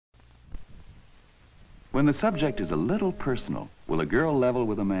When the subject is a little personal, will a girl level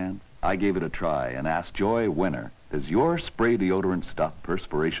with a man? I gave it a try and asked Joy Wener, does your spray deodorant stop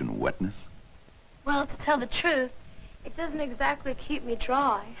perspiration wetness? Well, to tell the truth, it doesn't exactly keep me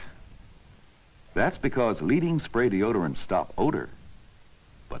dry. That's because leading spray deodorants stop odor,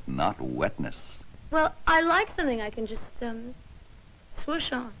 but not wetness. Well, I like something I can just,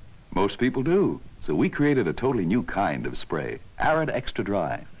 swoosh on. Most people do. So we created a totally new kind of spray, Arrid Extra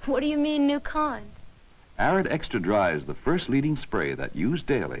Dry. What do you mean, new kind? Arrid Extra Dry is the first leading spray that, used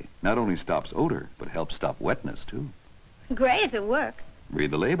daily, not only stops odor, but helps stop wetness, too. Great if it works. Read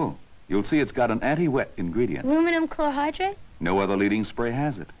the label. You'll see it's got an anti-wet ingredient. Aluminum Chlorjydrate? No other leading spray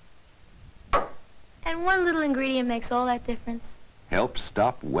has it. And one little ingredient makes all that difference. Helps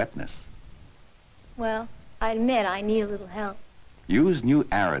stop wetness. Well, I admit I need a little help. Use new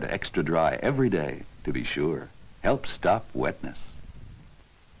Arrid Extra Dry every day to be sure. Helps stop wetness.